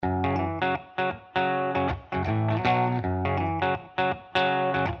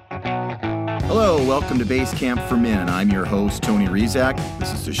Hello, welcome to Basecamp for Men. I'm your host, Tony Rizak.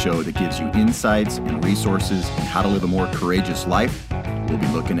 This is the show that gives you insights and resources on how to live a more courageous life. We'll be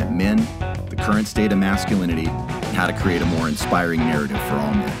looking at men, the current state of masculinity, and how to create a more inspiring narrative for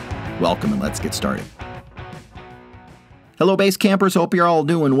all men. Welcome, and let's get started. Hello, Basecampers. Hope you're all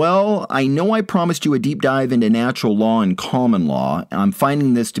doing well. I know I promised you a deep dive into natural law and common law. I'm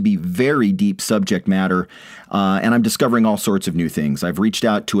finding this to be very deep subject matter, and I'm discovering all sorts of new things. I've reached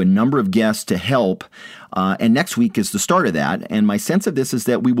out to a number of guests to help, and next week is the start of that. And my sense of this is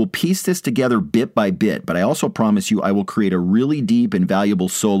that we will piece this together bit by bit, but I also promise you I will create a really deep and valuable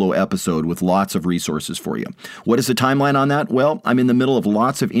solo episode with lots of resources for you. What is the timeline on that? Well, I'm in the middle of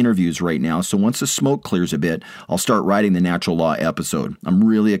lots of interviews right now, so once the smoke clears a bit, I'll start writing the natural law episode. I'm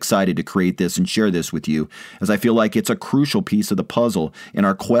really excited to create this and share this with you, as I feel like it's a crucial piece of the puzzle in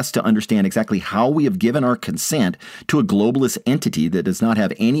our quest to understand exactly how we have given our consent to a globalist entity that does not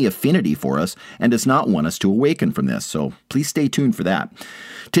have any affinity for us and does not want us to awaken from this. So please stay tuned for that.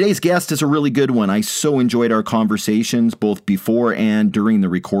 Today's guest is a really good one. I so enjoyed our conversations both before and during the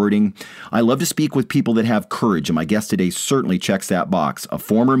recording. I love to speak with people that have courage, and my guest today certainly checks that box. A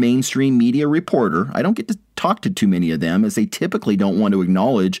former mainstream media reporter. I don't get to talk to too many of them, as they typically don't want to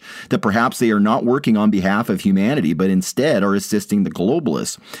acknowledge that perhaps they are not working on behalf of humanity, but instead are assisting the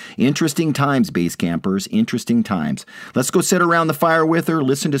globalists. Interesting times, base campers, interesting times. Let's go sit around the fire with her,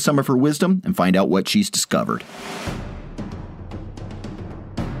 listen to some of her wisdom, and find out what she's discovered.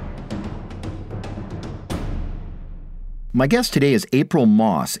 My guest today is April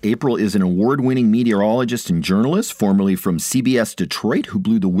Moss. April is an award-winning meteorologist and journalist, formerly from CBS Detroit, who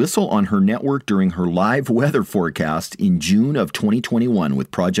blew the whistle on her network during her live weather forecast in June of 2021 with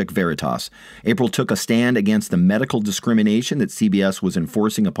Project Veritas. April took a stand against the medical discrimination that CBS was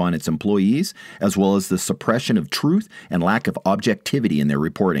enforcing upon its employees, as well as the suppression of truth and lack of objectivity in their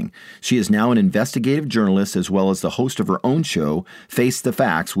reporting. She is now an investigative journalist as well as the host of her own show, Face the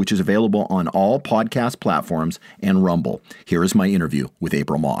Facts, which is available on all podcast platforms and Rumble. Here is my interview with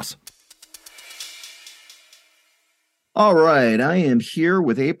April Moss. All right, I am here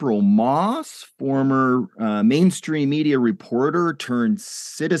with April Moss, former mainstream media reporter turned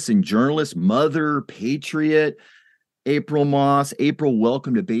citizen journalist, mother, patriot. April Moss. April,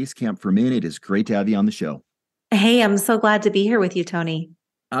 welcome to Basecamp for Men. It is great to have you on the show. Hey, I'm so glad to be here with you, Tony.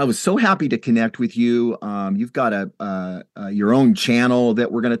 I was so happy to connect with you. You've got your own channel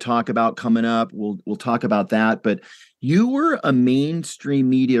that we're going to talk about coming up. We'll talk about that. But you were a mainstream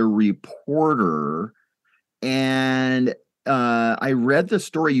media reporter, and I read the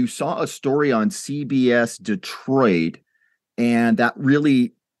story. You saw a story on CBS Detroit, and that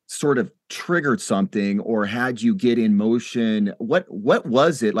really sort of triggered something or had you get in motion. What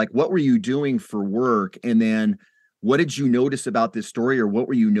was it? Like, what were you doing for work? And then what did you notice about this story, or what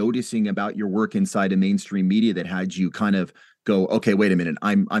were you noticing about your work inside of mainstream media that had you kind of go, okay, wait a minute,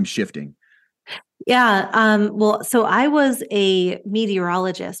 I'm shifting? Yeah. Well, so I was a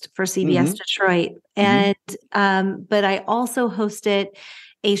meteorologist for CBS Detroit, and but I also hosted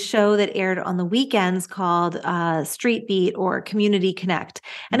a show that aired on the weekends called Street Beat or Community Connect.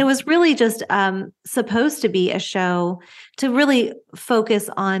 And it was really just supposed to be a show to really focus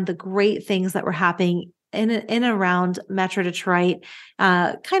on the great things that were happening in and around Metro Detroit,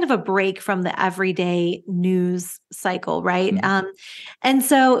 kind of a break from the everyday news cycle, right? And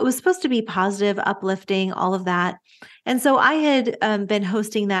so it was supposed to be positive, uplifting, all of that. And so I had been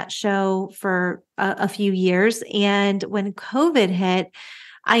hosting that show for a few years. And when COVID hit,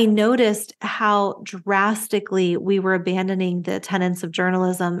 I noticed how drastically we were abandoning the tenets of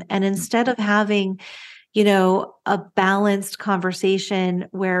journalism. And instead of having a balanced conversation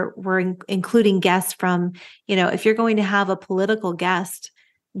where we're including guests from, if you're going to have a political guest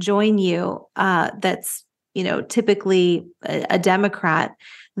join you, that's, typically a Democrat,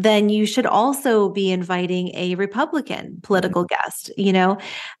 then you should also be inviting a Republican political guest,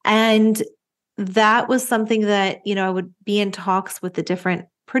 and that was something that, I would be in talks with the different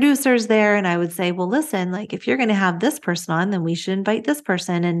producers there. And I would say, well, listen, like, if you're going to have this person on, then we should invite this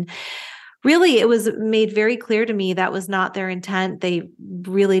person. And really, it was made very clear to me that was not their intent. They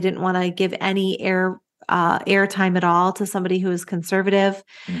really didn't want to give any airtime at all to somebody who is conservative.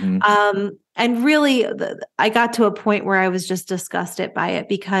 And really, I got to a point where I was just disgusted by it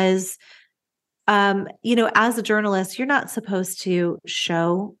because, as a journalist, you're not supposed to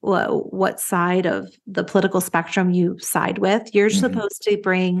show what side of the political spectrum you side with. You're supposed to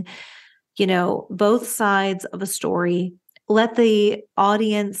bring, both sides of a story, let the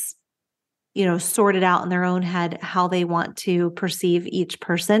audience sort it out in their own head how they want to perceive each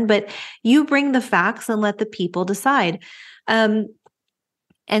person, but you bring the facts and let the people decide.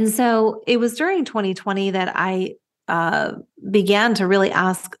 And so it was during 2020 that I uh, began to really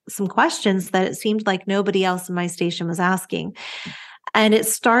ask some questions that it seemed like nobody else in my station was asking. And it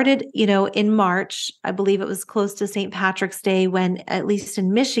started, in March. I believe it was close to St. Patrick's Day when, at least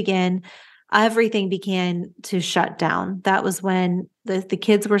in Michigan, everything began to shut down. That was when the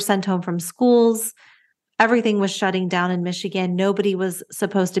kids were sent home from schools. Everything was shutting down in Michigan. Nobody was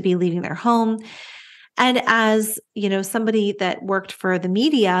supposed to be leaving their home. And as, somebody that worked for the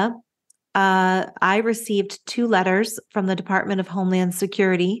media, I received 2 letters from the Department of Homeland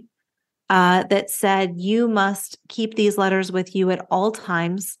Security that said, you must keep these letters with you at all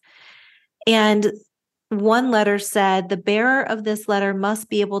times. And one letter said, the bearer of this letter must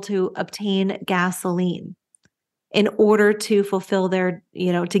be able to obtain gasoline in order to fulfill their,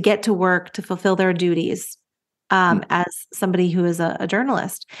 to get to work, to fulfill their duties as somebody who is a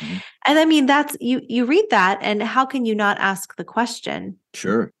journalist. Mm-hmm. And I mean, that's, you read that, and how can you not ask the question?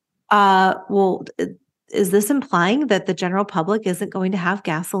 Sure. Well, is this implying that the general public isn't going to have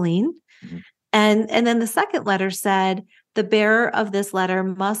gasoline? Mm-hmm. And then the second letter said, the bearer of this letter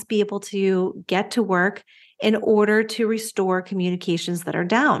must be able to get to work in order to restore communications that are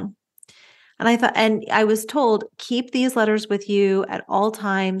down. And I thought, and I was told, keep these letters with you at all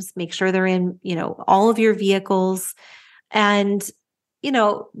times, make sure they're in, all of your vehicles. And,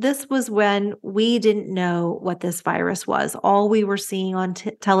 this was when we didn't know what this virus was. All we were seeing on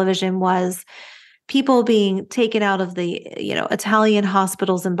television was people being taken out of the, Italian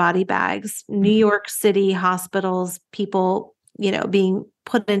hospitals in body bags, New York City hospitals, people, being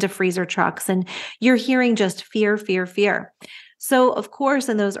put into freezer trucks. And you're hearing just fear, fear, fear. So, of course,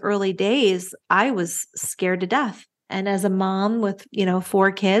 in those early days, I was scared to death. And as a mom with,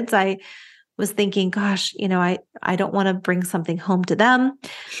 4 kids, I was thinking, gosh, I don't want to bring something home to them.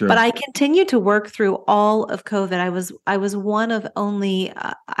 Sure. But I continued to work through all of COVID. I was one of only,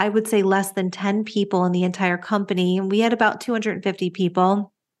 I would say, less than 10 people in the entire company. And we had about 250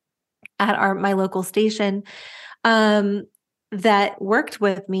 people at my local station that worked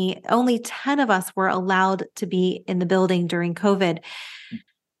with me. Only 10 of us were allowed to be in the building during COVID.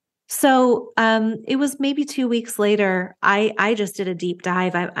 So it was maybe 2 weeks later, I just did a deep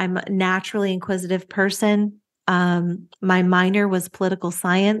dive. I'm a naturally inquisitive person. My minor was political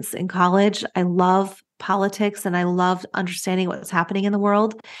science in college. I love politics and I love understanding what's happening in the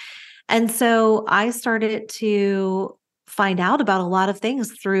world. And so I started to find out about a lot of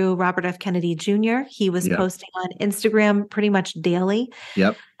things through Robert F. Kennedy Jr. He was posting on Instagram pretty much daily.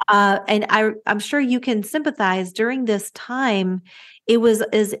 Yep. And I'm sure you can sympathize. During this time, it was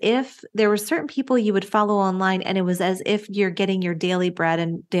as if there were certain people you would follow online, and it was as if you're getting your daily bread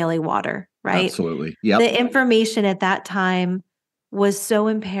and daily water, right? Absolutely. Yep. The information at that time was so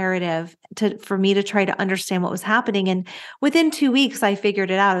imperative for me to try to understand what was happening. And within 2 weeks, I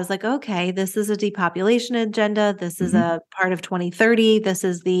figured it out. I was like, okay, this is a depopulation agenda. This is a part of 2030. This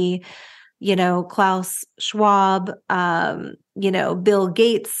is the, Klaus Schwab, Bill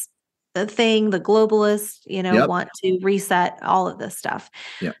Gates thing, the globalists, want to reset all of this stuff.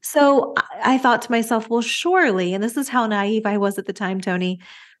 Yep. So I thought to myself, well, surely, and this is how naive I was at the time, Tony,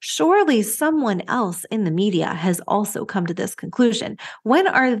 surely someone else in the media has also come to this conclusion. When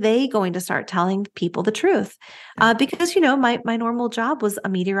are they going to start telling people the truth? Because, my normal job was a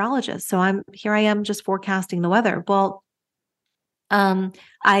meteorologist. So I am just forecasting the weather. Well,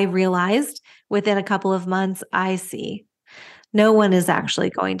 I realized within a couple of months, I see no one is actually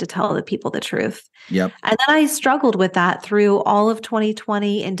going to tell the people the truth. Yep. And then I struggled with that through all of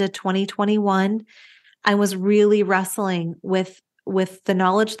 2020 into 2021. I was really wrestling with the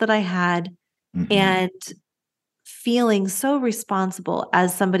knowledge that I had and feeling so responsible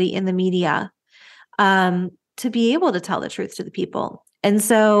as somebody in the media to be able to tell the truth to the people. And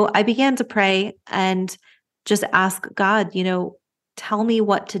so I began to pray and just ask God, tell me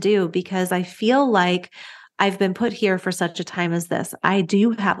what to do, because I feel like I've been put here for such a time as this. I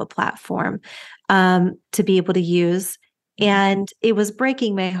do have a platform to be able to use. And it was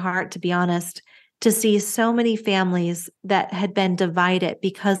breaking my heart, to be honest, to see so many families that had been divided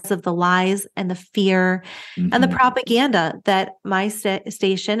because of the lies and the fear and the propaganda that my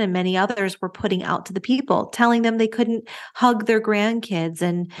station and many others were putting out to the people, telling them they couldn't hug their grandkids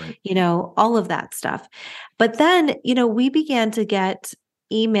and, all of that stuff. But then, we began to get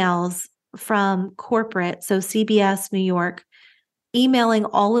emails from corporate, so CBS New York, emailing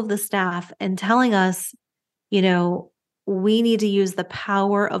all of the staff and telling us, we need to use the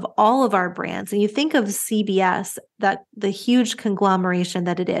power of all of our brands. And you think of CBS, that the huge conglomeration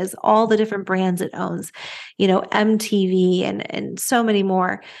that it is, all the different brands it owns, MTV and so many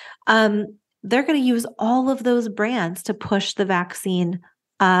more. They're going to use all of those brands to push the vaccine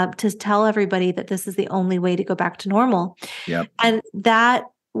to tell everybody that this is the only way to go back to normal. Yep. And that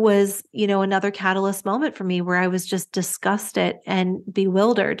was, another catalyst moment for me where I was just disgusted and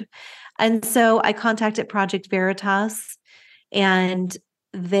bewildered. And so I contacted Project Veritas, and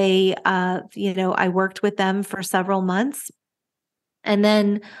they, I worked with them for several months. And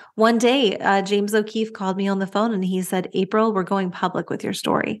then one day, James O'Keefe called me on the phone and he said, April, we're going public with your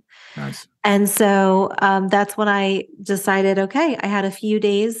story. Nice. And so that's when I decided, okay, I had a few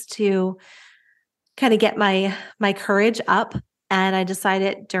days to kind of get my courage up. And I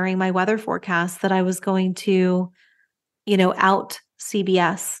decided during my weather forecast that I was going to, out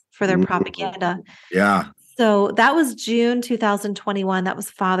CBS for their propaganda. Yeah. So that was June 2021. That was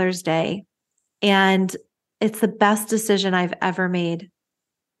Father's Day. And it's the best decision I've ever made.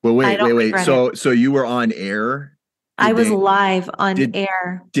 Well, wait. Regret it. So you were on air? I was live on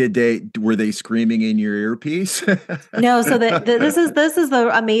air. Were they screaming in your earpiece? No. So this is the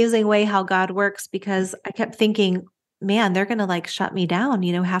amazing way how God works, because I kept thinking, man, they're going to like shut me down,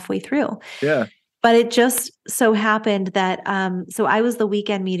 halfway through. Yeah. But it just so happened that, so I was the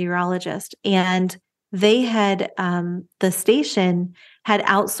weekend meteorologist, and they had, the station had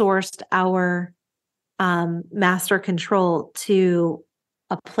outsourced our, master control to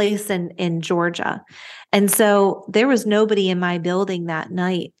a place in Georgia. And so there was nobody in my building that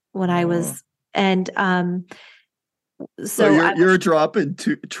night when I was, and, so you're dropping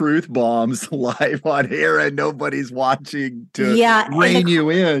truth bombs live on air and nobody's watching to rein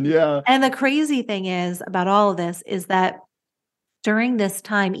you in. Yeah. And the crazy thing is about all of this is that during this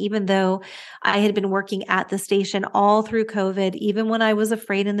time, even though I had been working at the station all through COVID, even when I was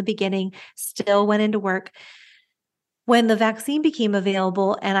afraid in the beginning, still went into work. When the vaccine became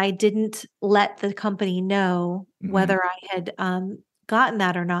available and I didn't let the company know whether I had gotten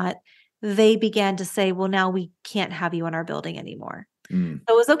that or not, they began to say, well, now we can't have you in our building anymore. So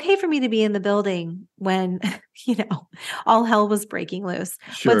it was okay for me to be in the building when, all hell was breaking loose.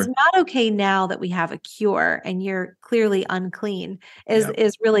 Sure. But it's not okay now that we have a cure and you're clearly unclean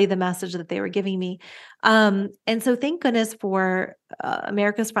is really the message that they were giving me. And so thank goodness for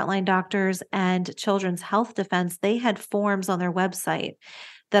America's Frontline Doctors and Children's Health Defense. They had forms on their website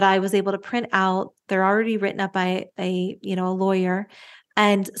that I was able to print out. They're already written up by a lawyer,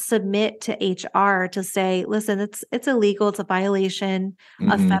 and submit to HR to say, listen, it's illegal. It's a violation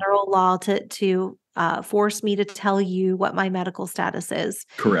of federal law to force me to tell you what my medical status is.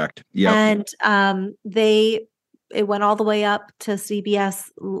 Correct. Yeah. And it went all the way up to CBS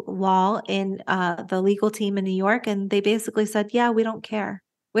law in the legal team in New York. And they basically said, yeah, we don't care.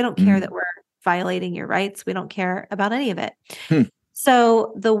 We don't care that we're violating your rights. We don't care about any of it.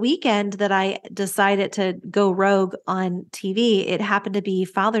 So the weekend that I decided to go rogue on TV, it happened to be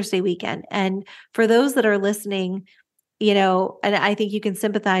Father's Day weekend. And for those that are listening, and I think you can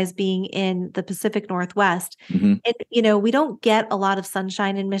sympathize being in the Pacific Northwest. We don't get a lot of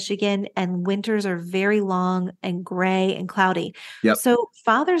sunshine in Michigan, and winters are very long and gray and cloudy. Yep. So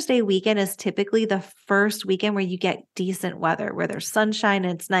Father's Day weekend is typically the first weekend where you get decent weather, where there's sunshine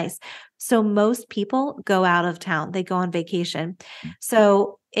and it's nice. So most people go out of town, they go on vacation.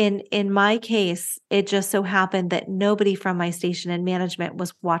 So in my case, it just so happened that nobody from my station and management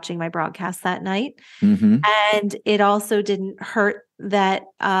was watching my broadcast that night. And it also didn't hurt that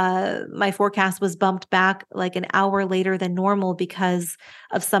my forecast was bumped back like an hour later than normal because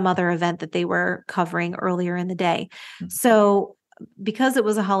of some other event that they were covering earlier in the day. So because it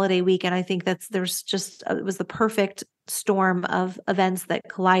was a holiday weekend, I think it was the perfect storm of events that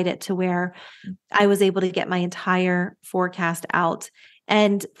collided to where I was able to get my entire forecast out.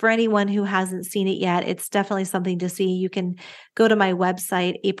 And for anyone who hasn't seen it yet, it's definitely something to see. You can go to my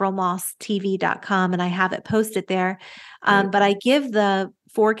website, aprilmosstv.com, and I have it posted there. But I give the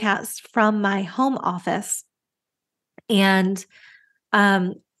forecast from my home office. And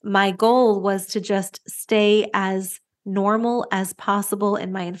my goal was to just stay as normal as possible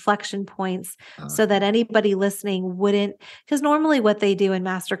in my inflection points so that anybody listening wouldn't, because normally what they do in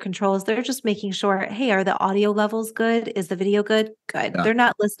master control is they're just making sure, hey, are the audio levels good? Is the video good? Good. Yeah. They're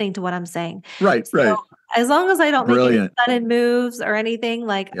not listening to what I'm saying. Right. As long as I don't make any sudden moves or anything,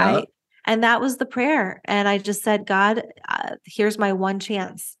 and that was the prayer. And I just said, God, here's my one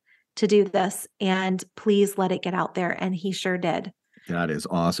chance to do this, and please let it get out there. And he sure did. That is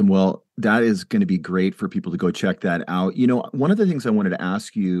awesome. Well, that is going to be great for people to go check that out. One of the things I wanted to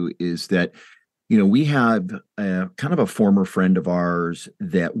ask you is that, we have kind of a former friend of ours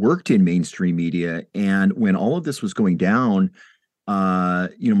that worked in mainstream media. And when all of this was going down,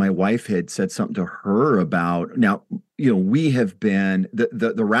 my wife had said something to her about, now, we have been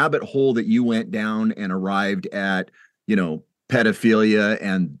the rabbit hole that you went down and arrived at, pedophilia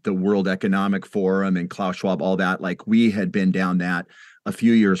and the World Economic Forum and Klaus Schwab, all that, like we had been down that a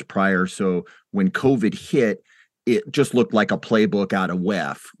few years prior. So when COVID hit, it just looked like a playbook out of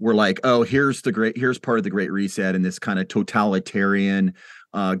WEF. We're like, oh, here's part of the Great Reset and this kind of totalitarian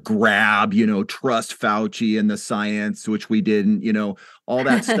grab, trust Fauci and the science, which we didn't, all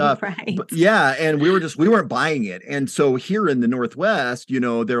that stuff. Right. But yeah, and we weren't buying it. And so here in the Northwest,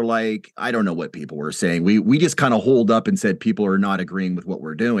 they're like, I don't know what people were saying. We just kind of hold up and said people are not agreeing with what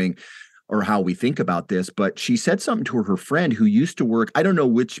we're doing or how we think about this. But she said something to her friend who used to work, I don't know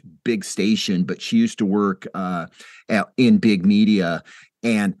which big station, but she used to work in big media.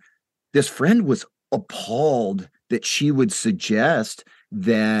 And this friend was appalled that she would suggest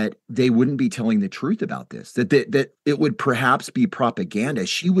that they wouldn't be telling the truth about this, that it would perhaps be propaganda.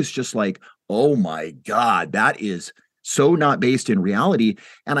 She was just like, oh my God, that is so not based in reality.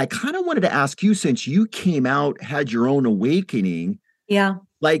 And I kind of wanted to ask you, since you came out, had your own awakening. Yeah.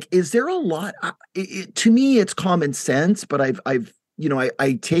 Like, is there a lot, to me, it's common sense, but I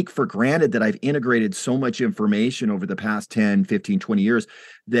take for granted that I've integrated so much information over the past 10, 15, 20 years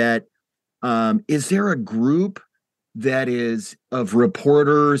that, is there a group that is of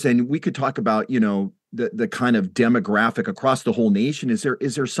reporters, and we could talk about, the kind of demographic across the whole nation. Is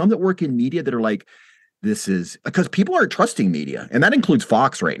there some that work in media that are like, this is because people aren't trusting media, and that includes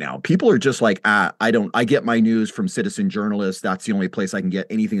Fox right now. People are just like, I get my news from citizen journalists. That's the only place I can get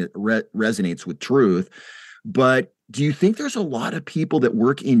anything that resonates with truth. But do you think there's a lot of people that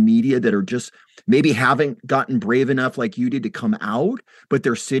work in media that are just maybe haven't gotten brave enough like you did to come out, but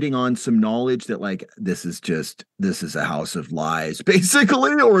they're sitting on some knowledge that like, this is a house of lies,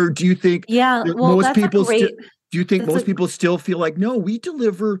 basically? Or do you think most people still feel like, no, we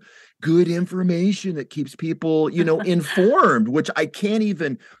deliver good information that keeps people, informed, which I can't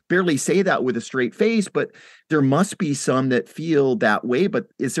even barely say that with a straight face, but there must be some that feel that way. But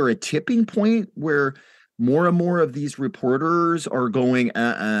is there a tipping point where more and more of these reporters are going,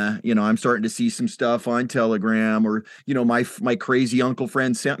 I'm starting to see some stuff on Telegram, or, my crazy uncle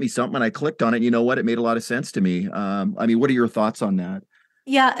friend sent me something and I clicked on it. You know what? It made a lot of sense to me. What are your thoughts on that?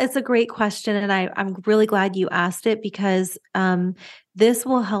 Yeah, it's a great question. And I'm really glad you asked it, because this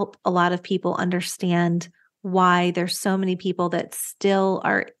will help a lot of people understand why there's so many people that still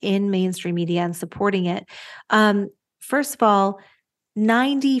are in mainstream media and supporting it. First of all,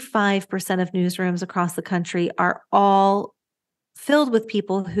 95% of newsrooms across the country are all filled with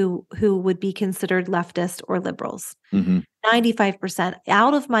people who would be considered leftist or liberals. Mm-hmm. 95%.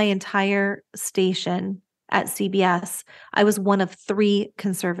 Out of my entire station at CBS, I was one of 3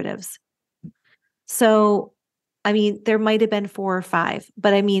 conservatives. So, there might have been 4 or 5,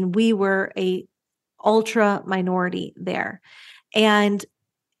 but we were a ultra minority there. And,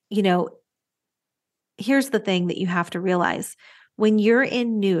 here's the thing that you have to realize. When you're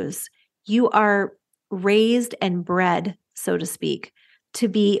in news, you are raised and bred, so to speak, to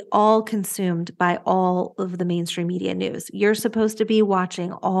be all consumed by all of the mainstream media news. You're supposed to be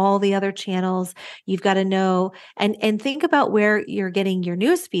watching all the other channels. You've got to know and think about where you're getting your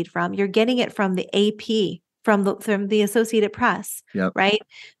news feed from. You're getting it from the AP, from the Associated Press, yep. Right?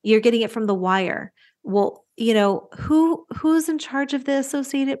 You're getting it from The Wire. Well, who's in charge of the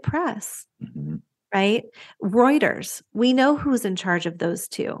Associated Press? Mm-hmm. Right? Reuters. We know who's in charge of those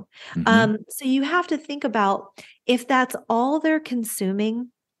two. Mm-hmm. So you have to think about, if that's all they're consuming,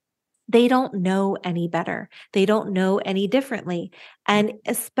 they don't know any better. They don't know any differently. And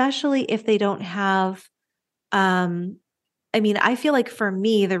especially if they don't have, I feel like for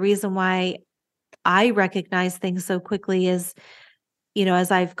me, the reason why I recognize things so quickly is,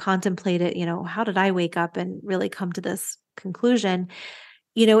 as I've contemplated, how did I wake up and really come to this conclusion?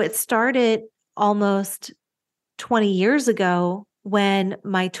 It started almost 20 years ago when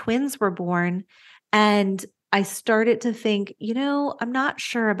my twins were born, and I started to think, I'm not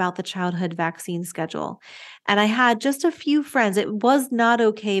sure about the childhood vaccine schedule. And I had just a few friends. It was not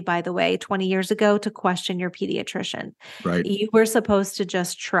okay, by the way, 20 years ago to question your pediatrician. Right. You were supposed to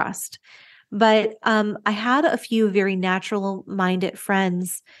just trust. But I had a few very natural-minded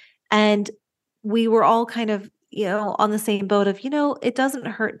friends, and we were all kind of on the same boat of, it doesn't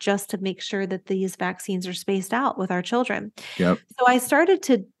hurt just to make sure that these vaccines are spaced out with our children. Yep. So I started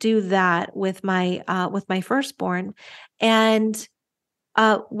to do that with my firstborn. And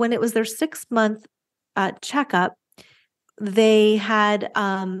when it was their 6-month checkup, they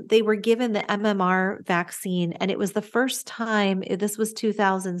were given the MMR vaccine, and it was the first time, this was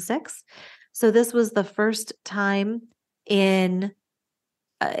 2006. So this was the first time in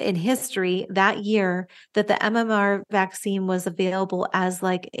in history that year that the MMR vaccine was available as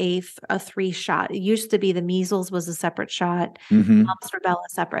like a 3-shot. It used to be the measles was a separate shot, Mm-hmm. mumps, rubella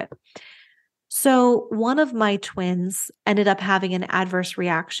separate. So one of my twins ended up having an adverse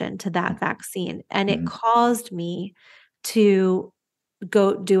reaction to that vaccine, and it Mm-hmm. caused me to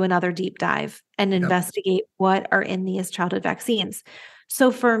go do another deep dive and Yep. investigate what are in these childhood vaccines. So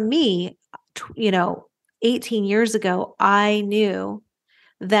for me, 18 years ago, I knew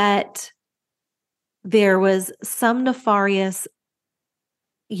that there was some nefarious,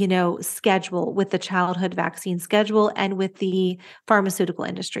 schedule with the childhood vaccine schedule and with the pharmaceutical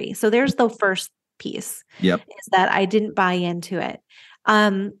industry. So there's the first piece, Yep. is that I didn't buy into it.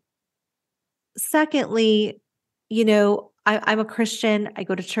 Secondly, I'm a Christian. I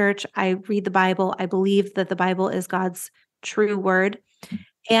go to church. I read the Bible. I believe that the Bible is God's true word.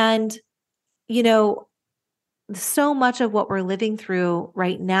 And, you know, so much of what we're living through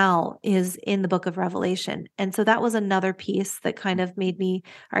right now is in the book of Revelation. And so that was another piece that kind of made me,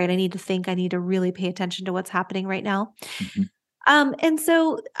 all right, I need to really pay attention to what's happening right now. Mm-hmm. And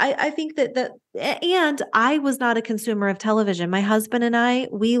so I think and I was not a consumer of television. My husband and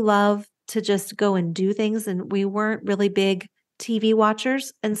we love to just go and do things, and we weren't really big TV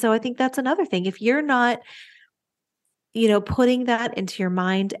watchers. And so I think that's another thing. If you're not, putting that into your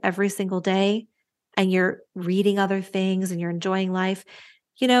mind every single day, and you're reading other things and you're enjoying life,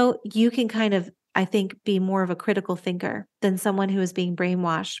 you can kind of, I think, be more of a critical thinker than someone who is being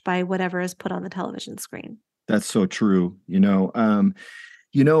brainwashed by whatever is put on the television screen. That's so true. You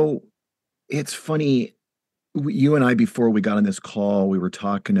know, it's funny. You and I, before we got on this call, we were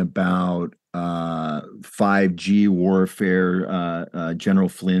talking about 5G warfare, General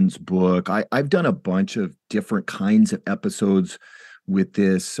Flynn's book. I've done a bunch of different kinds of episodes with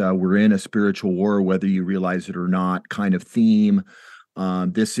this. We're in a spiritual war, whether you realize it or not, kind of theme.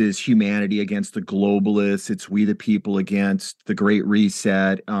 This is humanity against the globalists. It's we the people against the Great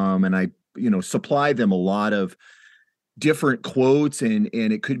Reset. And I, supply them a lot of different quotes, and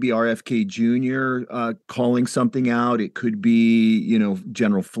it could be RFK Jr. Calling something out. It could be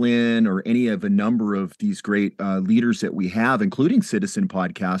General Flynn, or any of a number of these great leaders that we have, including citizen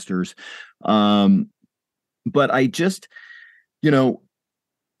podcasters. But I just, you know,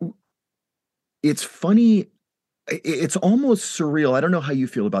 it's funny. It's almost surreal. I don't know how you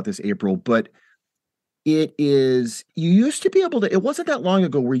feel about this, April, but it is. You used to be able to. It wasn't that long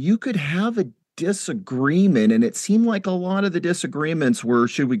ago where you could have a disagreement, and it seemed like a lot of the disagreements were,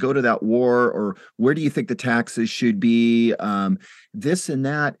 should we go to that war, or where do you think the taxes should be, this and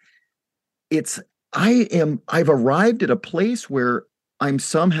that. I've arrived at a place where I'm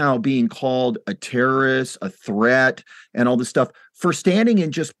somehow being called a terrorist, a threat, and all this stuff for standing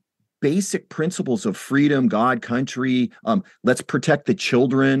in just basic principles of freedom, God, country. Let's protect the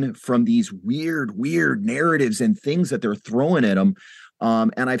children from these weird narratives and things that they're throwing at them.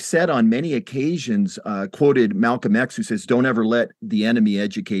 And I've said on many occasions, quoted Malcolm X, who says, "Don't ever let the enemy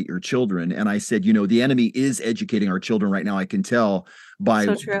educate your children." And I said, the enemy is educating our children right now. I can tell by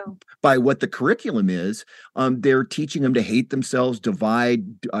So true. by what the curriculum is. They're teaching them to hate themselves,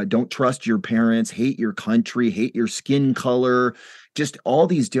 divide, don't trust your parents, hate your country, hate your skin color, just all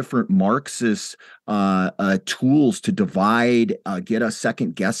these different Marxist tools to divide, get us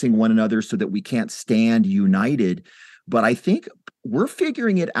second guessing one another so that we can't stand united. But I think we're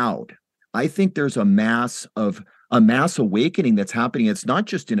figuring it out. I think there's a mass awakening that's happening. It's not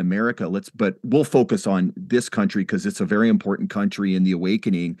just in America. But we'll focus on this country because it's a very important country in the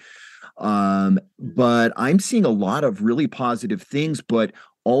awakening. But I'm seeing a lot of really positive things, but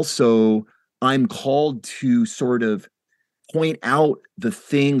also I'm called to sort of point out the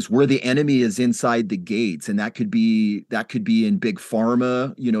things where the enemy is inside the gates. And that could be in big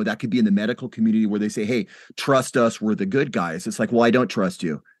pharma, that could be in the medical community, where they say, "Hey, trust us, we're the good guys." It's like, well, I don't trust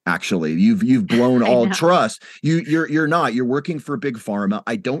you. Actually, you've blown all trust. You're not. You're working for big pharma.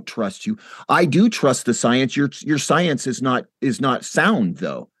 I don't trust you. I do trust the science. Your science is not sound,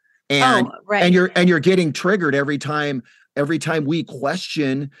 though. And right. and you're getting triggered every time we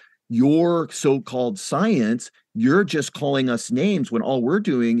question your so-called science. You're just calling us names when all we're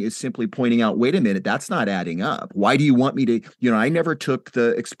doing is simply pointing out, wait a minute, that's not adding up. Why do you want me to, I never took the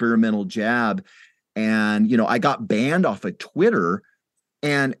experimental jab, and, I got banned off of Twitter.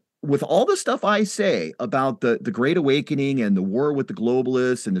 And with all the stuff I say about the Great Awakening and the war with the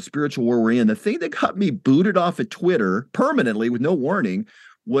globalists and the spiritual war we're in, the thing that got me booted off of Twitter permanently with no warning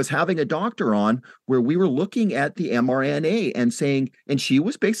was having a doctor on where we were looking at the mRNA and she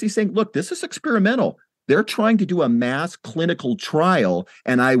was basically saying, look, this is experimental. they're trying to do a mass clinical trial,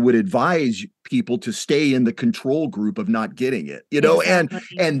 and I would advise people to stay in the control group of not getting it, Exactly.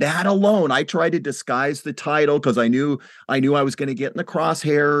 and that alone, I tried to disguise the title because I knew I was going to get in the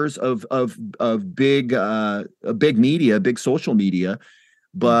crosshairs of big media, big social media,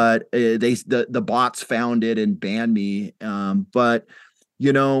 Mm. but the bots found it and banned me. But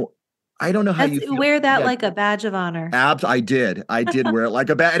you know, I don't know how That's you feel. wear that Yeah, like a badge of honor. I did wear it like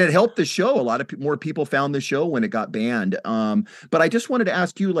a bat, and it helped the show. A lot of more people found the show when it got banned. But I just wanted to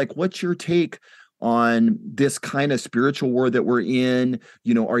ask you, like, what's your take on this kind of spiritual war that we're in?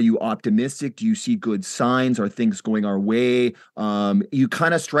 Are you optimistic? Do you see good signs? Are things going our way? You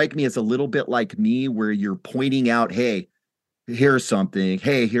kind of strike me as a little bit like me, where you're pointing out, hey, here's something.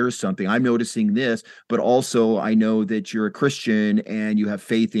 Hey, here's something. I'm noticing this, but also I know that you're a Christian and you have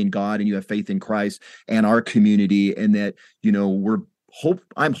faith in God and you have faith in Christ and our community, and that we're hope.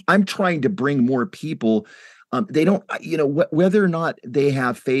 I'm trying to bring more people. They don't, whether or not they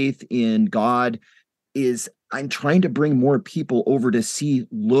have faith in God is I'm trying to bring more people over to see,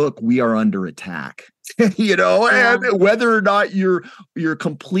 look, we are under attack. Yeah. And whether or not you're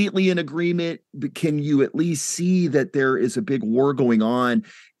completely in agreement, can you at least see that there is a big war going on,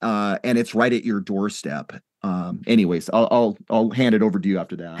 and it's right at your doorstep? Anyways, I'll hand it over to you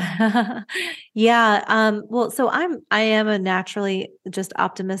after that. Yeah. Well, so I am a naturally just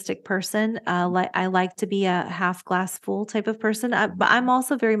optimistic person. I like to be a half glass full type of person, but I'm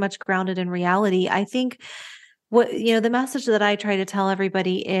also very much grounded in reality. I think the message that I try to tell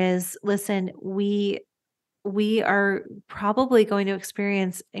everybody is, listen, we are probably going to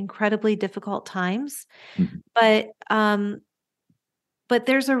experience incredibly difficult times, Mhm. but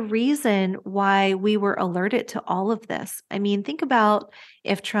there's a reason why we were alerted to all of this. I mean, think about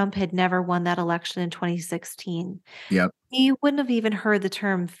if Trump had never won that election in 2016. Yep. He wouldn't have even heard the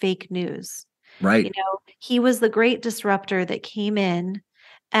term fake news. Right. He was the great disruptor that came in,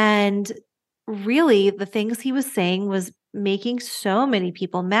 and really the things he was saying was making so many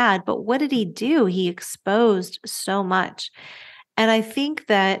people mad. But what did he do? He exposed so much. And I think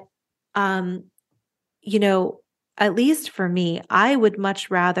that, um, you know, at least for me, I would much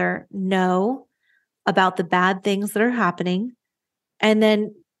rather know about the bad things that are happening and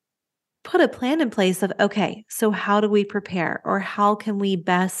then put a plan in place of, okay, so how do we prepare, or how can we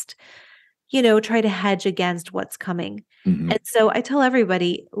best, try to hedge against what's coming? Mhm. And so I tell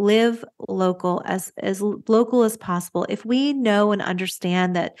everybody, live local, as local as possible. If we know and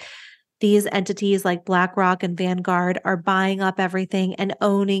understand that these entities like BlackRock and Vanguard are buying up everything and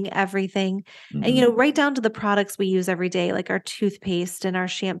owning everything. And, Mhm. right down to the products we use every day, like our toothpaste and our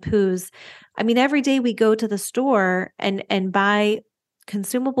shampoos. I mean, every day we go to the store and buy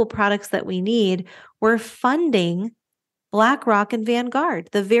consumable products that we need, we're funding BlackRock and Vanguard,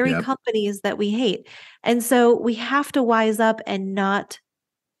 the very Yep. companies that we hate. And so we have to wise up and not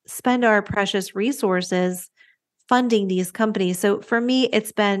spend our precious resources funding these companies. So for me,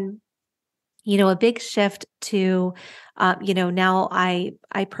 it's been a big shift to, now I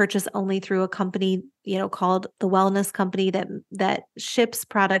purchase only through a company, called the Wellness Company that ships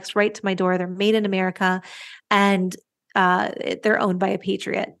products right to my door. They're made in America, and they're owned by a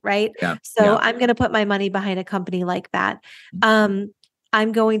patriot, right? Yeah. So Yeah. I'm going to put my money behind a company like that.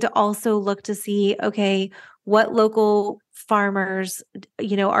 I'm going to also look to see, okay, what local farmers,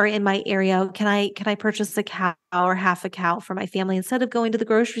 are in my area. Can I purchase a cow or half a cow for my family instead of going to the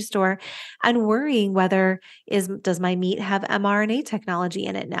grocery store and worrying whether does my meat have mRNA technology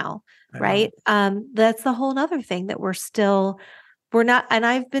in it now, I know. right? That's the whole other thing that we're not, and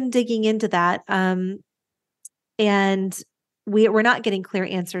I've been digging into that, and we're not getting clear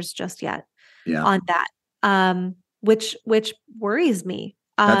answers just yet Yeah. on that, which worries me.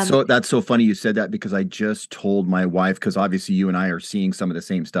 That's so funny you said that, because I just told my wife, because obviously you and I are seeing some of the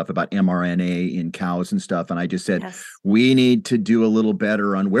same stuff about mRNA in cows and stuff, and I just said Yes, we need to do a little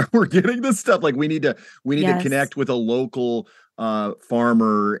better on where we're getting this stuff. Like we need to yes, connect with a local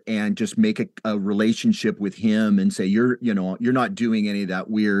farmer and just make a relationship with him and say you're not doing any of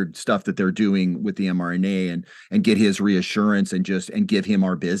that weird stuff that they're doing with the mRNA, and get his reassurance, and give him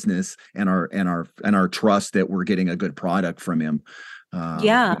our business and our trust that we're getting a good product from him.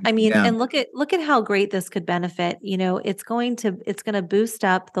 yeah. I mean, Yeah. and look at how great this could benefit. It's going to boost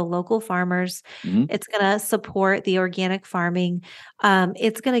up the local farmers. Mhm. It's going to support the organic farming.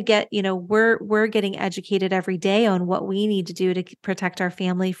 It's going to get, we're getting educated every day on what we need to do to protect our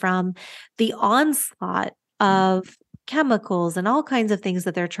family from the onslaught of chemicals and all kinds of things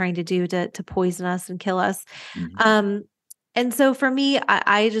that they're trying to do to poison us and kill us. Mhm. Um, And so for me,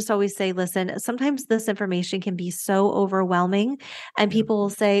 I just always say, listen, sometimes this information can be so overwhelming, and Yeah. people will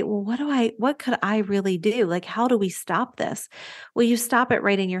say, well, what could I really do? Like, how do we stop this? Well, you stop it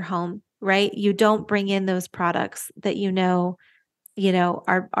right in your home, right? You don't bring in those products that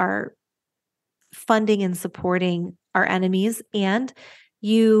are funding and supporting our enemies, and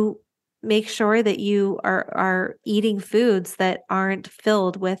you make sure that you are eating foods that aren't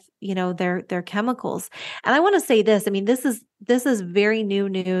filled with their chemicals. And I want to say this, I mean, this is very new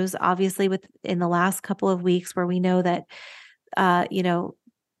news, obviously, within the last couple of weeks, where we know that uh you know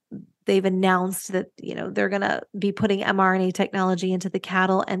they've announced that they're going to be putting mRNA technology into the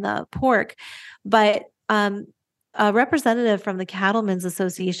cattle and the pork. But a representative from the Cattlemen's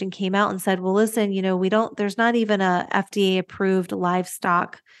Association came out and said, well, listen, we don't, there's not even a FDA approved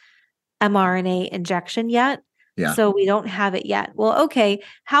livestock mRNA injection yet. Yeah. So we don't have it yet. Well, okay.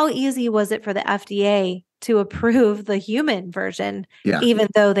 How easy was it for the FDA to approve the human version, Yeah. even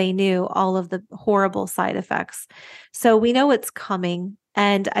though they knew all of the horrible side effects? So we know it's coming.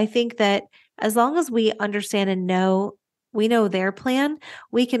 And I think that as long as we understand and we know their plan,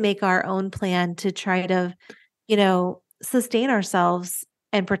 we can make our own plan to try to, sustain ourselves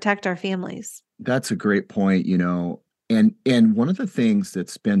and protect our families. That's a great point, and one of the things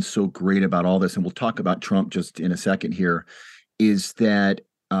that's been so great about all this, and we'll talk about Trump just in a second here, is that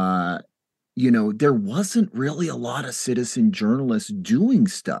there wasn't really a lot of citizen journalists doing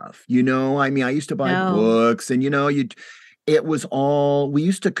stuff. I mean, I used to buy No. books, and it was all we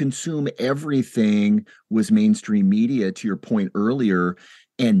used to consume. Everything was mainstream media, to your point earlier,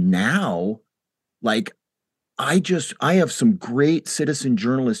 and now, like, I have some great citizen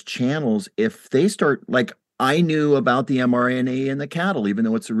journalist channels. If they start, like, I knew about the mRNA in the cattle, even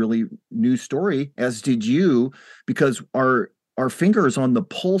though it's a really new story, as did you, because our finger is on the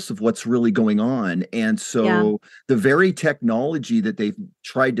pulse of what's really going on. And Yeah. so the very technology that they've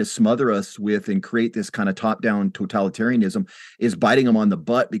tried to smother us with and create this kind of top-down totalitarianism is biting them on the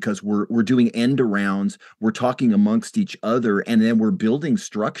butt, because we're doing end arounds, we're talking amongst each other, and then we're building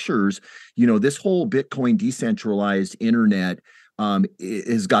structures. This whole Bitcoin decentralized internet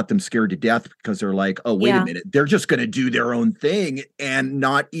has got them scared to death, because they're like, oh, wait a Yeah. minute, they're just going to do their own thing and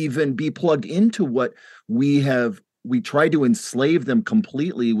not even be plugged into what we try to enslave them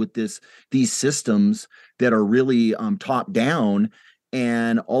completely with these systems that are really top down.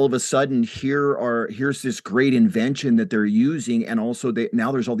 And all of a sudden, here's this great invention that they're using, and also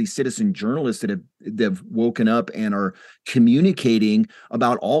now there's all these citizen journalists that have woken up and are communicating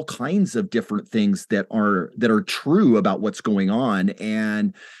about all kinds of different things that are true about what's going on.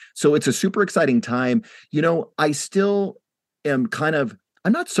 And so it's a super exciting time. I still am kind of,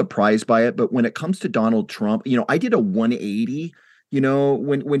 I'm not surprised by it, but when it comes to Donald Trump, I did a 180,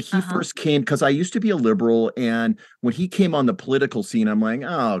 when he Uh-huh. first came, because I used to be a liberal, and when he came on the political scene, I'm like,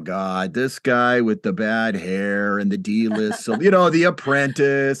 oh God, this guy with the bad hair and the D-list, so The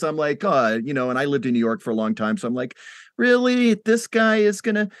Apprentice. I'm like, God, and I lived in New York for a long time, so I'm like, really, this guy is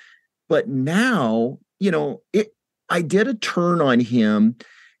gonna. But now, I did a turn on him,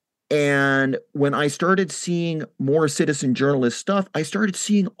 and when I started seeing more citizen journalist stuff, I started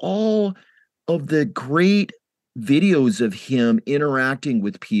seeing all of the great videos of him interacting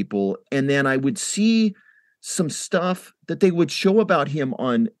with people. And then I would see some stuff that they would show about him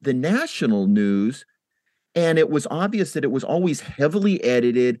on the national news, and it was obvious that it was always heavily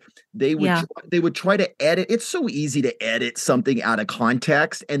edited. They would Yeah. try, they would try to edit. It's so easy to edit something out of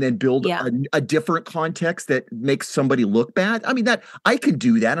context and then build Yeah. a different context that makes somebody look bad. I mean, that I can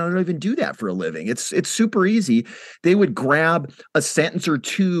do that. I don't even do that for a living. It's super easy. They would grab a sentence or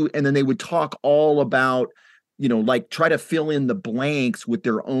two, and then they would talk all about, like, try to fill in the blanks with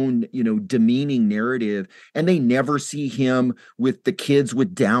their own, demeaning narrative. And they never see him with the kids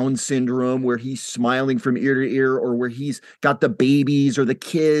with Down syndrome, where he's smiling from ear to ear, or where he's got the babies or the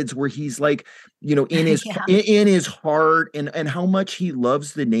kids, where he's like, in his Yeah. in his heart, and how much he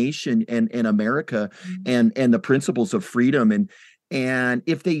loves the nation and America, Mm. and the principles of freedom. And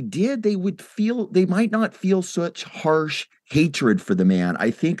if they did, they might not feel such harsh hatred for the man.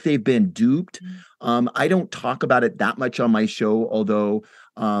 I think they've been duped. Mm. I don't talk about it that much on my show, although,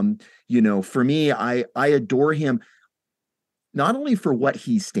 for me, I adore him, not only for what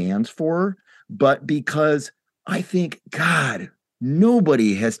he stands for, but because I think, God,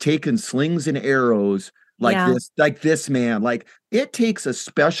 nobody has taken slings and arrows Yeah. like this man. Like, it takes a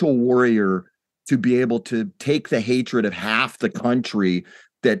special warrior to be able to take the hatred of half the country,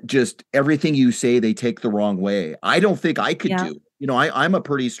 that just everything you say, they take the wrong way. I don't think I could Yeah. do. I'm a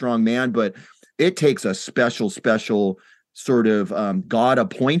pretty strong man, but it takes a special sort of God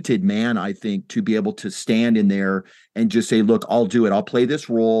appointed man, I think, to be able to stand in there and just say, look, I'll do it. I'll play this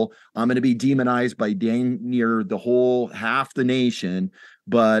role. I'm going to be demonized by dang near the whole half the nation.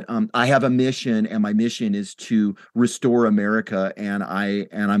 But I have a mission, and my mission is to restore America, and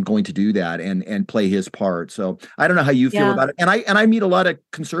I'm going to do that and play his part. So I don't know how you feel Yeah. about it. And I meet a lot of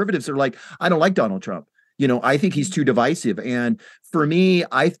conservatives that are like, I don't like Donald Trump. I think he's too divisive. And for me,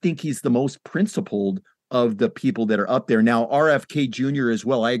 I think he's the most principled of the people that are up there. Now, RFK Jr. as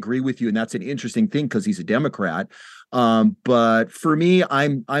well, I agree with you, and that's an interesting thing because he's a Democrat. But for me,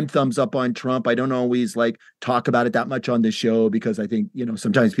 I'm thumbs up on Trump. I don't always like talk about it that much on the show because I think,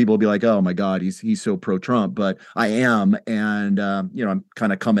 sometimes people will be like, oh my God, he's so pro-Trump, but I am. And I'm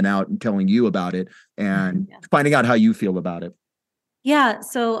kind of coming out and telling you about it and finding out how you feel about it. Yeah.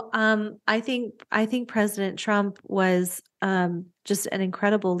 So I think President Trump was just an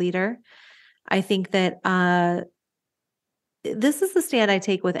incredible leader. I think that this is the stand I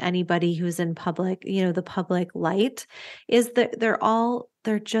take with anybody who's in public, the public light, is that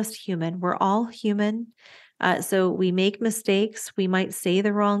they're just human. We're all human. So we make mistakes. We might say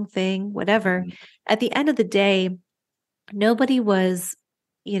the wrong thing, whatever. Mhm. At the end of the day, nobody was,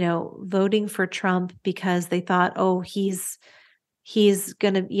 voting for Trump because they thought, oh, he's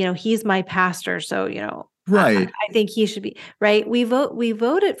gonna, he's my pastor. So, Right. I think he should be right. We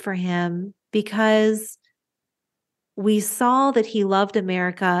voted for him because we saw that he loved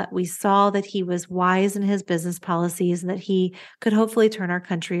America. We saw that he was wise in his business policies and that he could hopefully turn our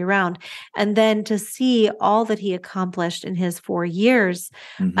country around. And then to see all that he accomplished in his 4 years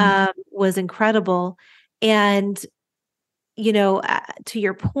Mhm. was incredible. And, to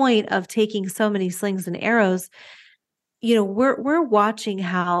your point of taking so many slings and arrows, we're watching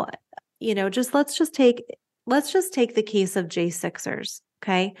how, just let's just take the case of J6ers.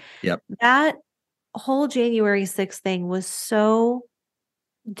 Okay. Yep. That whole January 6th thing was so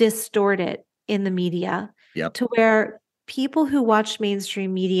distorted in the media Yep. to where people who watched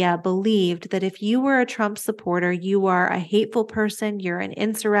mainstream media believed that if you were a Trump supporter, you are a hateful person, you're an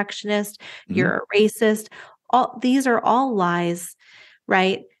insurrectionist, Mhm. you're a racist. All these are all lies,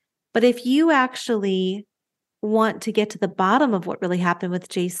 right? But if you actually want to get to the bottom of what really happened with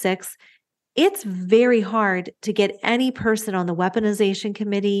J6, it's very hard to get any person on the weaponization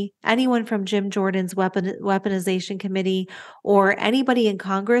committee, anyone from Jim Jordan's weaponization committee, or anybody in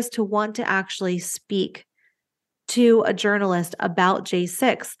Congress to want to actually speak to a journalist about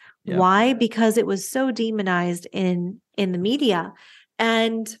J6. Yep. Why? Because it was so demonized in the media.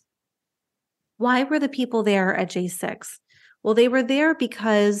 And why were the people there at J6? Well, they were there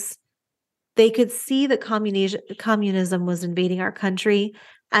because they could see that communism was invading our country,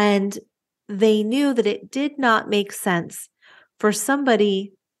 and they knew that it did not make sense for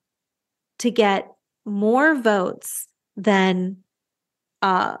somebody to get more votes than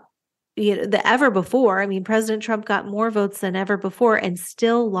the ever before. I mean, President Trump got more votes than ever before and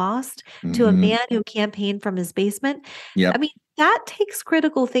still lost to a Mhm. man who campaigned from his basement. I Yep. mean, that takes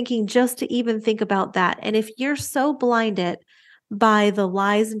critical thinking just to even think about that. And if you're so blinded by the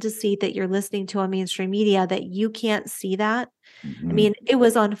lies and deceit that you're listening to on mainstream media that you can't see that, I Mhm. mean, it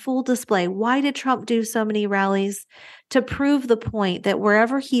was on full display. Why did Trump do so many rallies? To prove the point that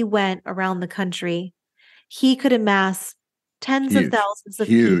wherever he went around the country, he could amass tens of Huge. thousands of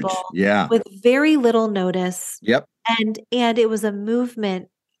Huge. people Yeah. with very little notice. Yep. And it was a movement,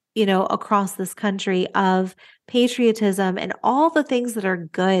 across this country of patriotism and all the things that are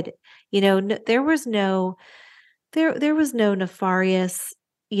good. There was no nefarious,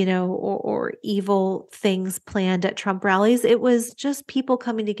 or evil things planned at Trump rallies. It was just people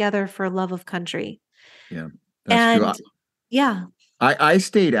coming together for love of country. Yeah. That's true. And yeah, I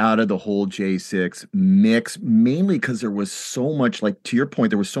stayed out of the whole J6 mix mainly because there was so much, like to your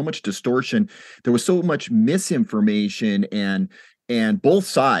point, there was so much distortion, there was so much misinformation, and both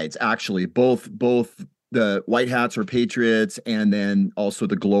sides actually, both the white hats or patriots and then also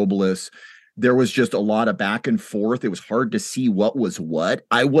the globalists. There was just a lot of back and forth. It was hard to see what was what.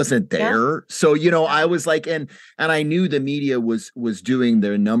 I wasn't yeah, there. So, yeah. I was like, and I knew the media was doing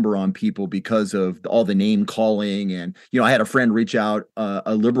their number on people because of all the name calling. And I had a friend reach out,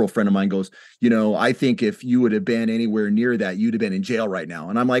 a liberal friend of mine goes, I think if you would have been anywhere near that, you'd have been in jail right now.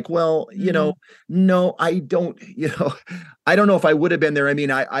 And I'm like, well, Mhm. no, I don't. I don't know if I would have been there. I mean,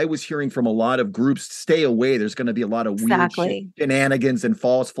 I was hearing from a lot of groups, stay away, there's going to be a lot of weird Exactly. shenanigans and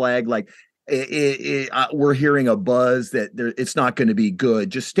false flag, like we're hearing a buzz that it's not going to be good.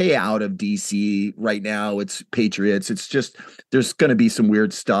 Just stay out of DC right now. It's patriots. It's just there's going to be some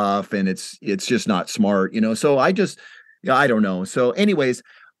weird stuff, and it's just not smart. So I don't know. So, anyways,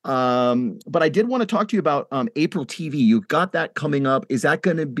 But I did want to talk to you about April TV. You've got that coming up. Is that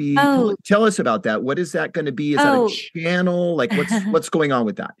going to be? Oh, Tell us about that. What is that going to be? Is that a oh. channel? Like what's going on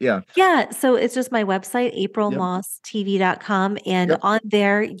with that? Yeah. Yeah, so it's just my website, Yep. aprilmosstv.com, and Yep. on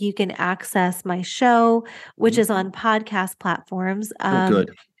there you can access my show, which Mhm. is on podcast platforms. Oh,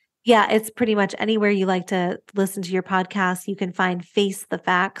 good. Yeah, it's pretty much anywhere you like to listen to your podcast. You can find Face the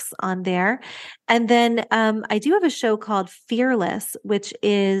Facts on there. And then I do have a show called Fearless, which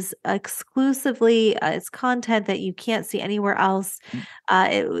is exclusively, it's content that you can't see anywhere else.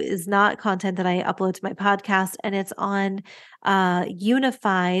 It is not content that I upload to my podcast, and it's on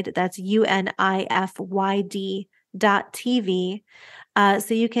Unified, that's UNIFYD.TV.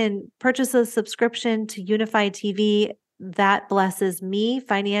 So you can purchase a subscription to Unified TV. That blesses me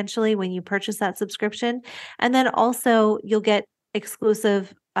financially when you purchase that subscription. And then also you'll get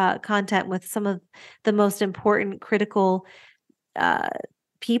exclusive content with some of the most important critical uh,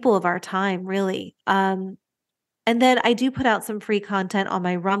 people of our time, really. And then I do put out some free content on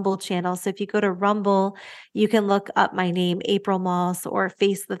my Rumble channel. So if you go to Rumble, you can look up my name, April Moss, or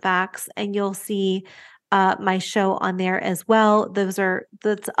Face the Facts, and you'll see my show on there as well. That's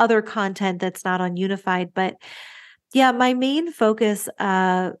other content that's not on Unified, but yeah, my main focus,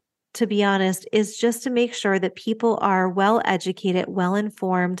 to be honest, is just to make sure that people are well educated, well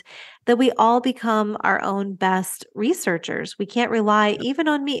informed, that we all become our own best researchers. We can't rely even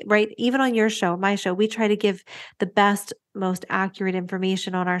on me, right? Even on your show, my show, we try to give the best, most accurate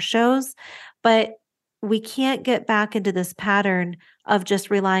information on our shows, but we can't get back into this pattern of just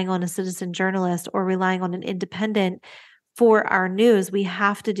relying on a citizen journalist or relying on an independent for our news. We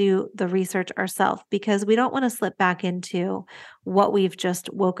have to do the research ourselves because we don't want to slip back into what we've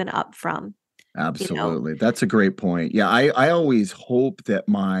just woken up from, you know? Absolutely. That's a great point. Yeah, I always hope that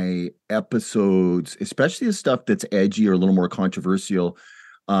my episodes, especially the stuff that's edgy or a little more controversial,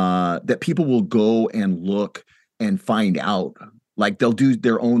 that people will go and look and find out. Like they'll do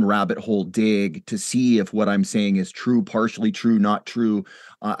their own rabbit hole dig to see if what I'm saying is true, partially true, not true.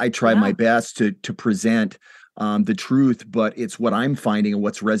 I try my Yeah. best to present the truth, but it's what I'm finding and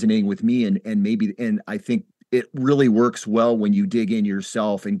what's resonating with me, and I think it really works well when you dig in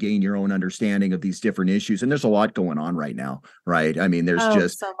yourself and gain your own understanding of these different issues. And there's a lot going on right now, right? I mean, there's Oh,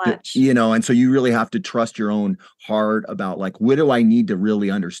 just so much. and so you really have to trust your own heart about like, what do I need to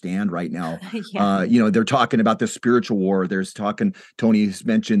really understand right now? Yeah. They're talking about the spiritual war. Tony's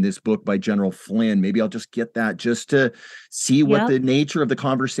mentioned this book by General Flynn. Maybe I'll just get that just to see what Yep. the nature of the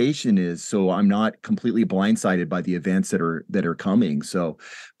conversation is, so I'm not completely blindsided by the events that are coming. So,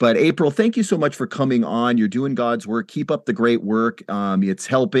 but April, thank you so much for coming on. You're doing God's work. Keep up the great work. It's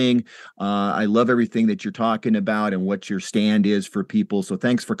helping. I love everything that you're talking about and what your stand is for people. So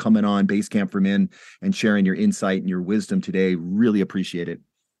thanks for coming on Basecamp for Men and sharing your insight and your wisdom today. Really appreciate it.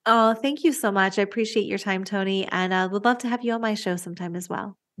 Oh, thank you so much. I appreciate your time, Tony, and I would love to have you on my show sometime as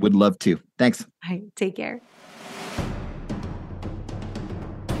well. Would love to. Thanks. All right, take care.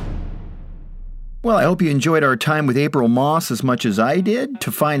 Well, I hope you enjoyed our time with April Moss as much as I did.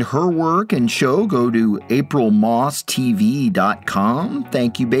 To find her work and show, go to aprilmosstv.com.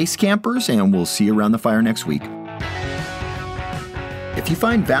 Thank you, Basecampers, and we'll see you around the fire next week. If you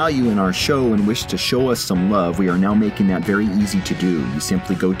find value in our show and wish to show us some love, we are now making that very easy to do. You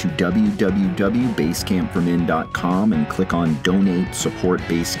simply go to www.basecampformen.com and click on Donate Support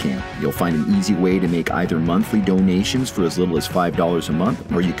Basecamp. You'll find an easy way to make either monthly donations for as little as $5 a month,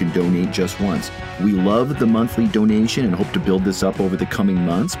 or you can donate just once. We love the monthly donation and hope to build this up over the coming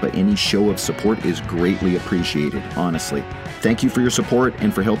months, but any show of support is greatly appreciated, honestly. Thank you for your support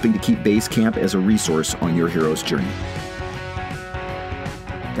and for helping to keep Basecamp as a resource on your hero's journey.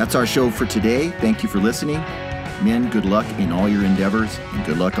 That's our show for today. Thank you for listening. Men, good luck in all your endeavors and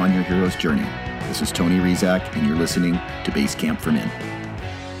good luck on your hero's journey. This is Tony Rizak, and you're listening to Basecamp for Men.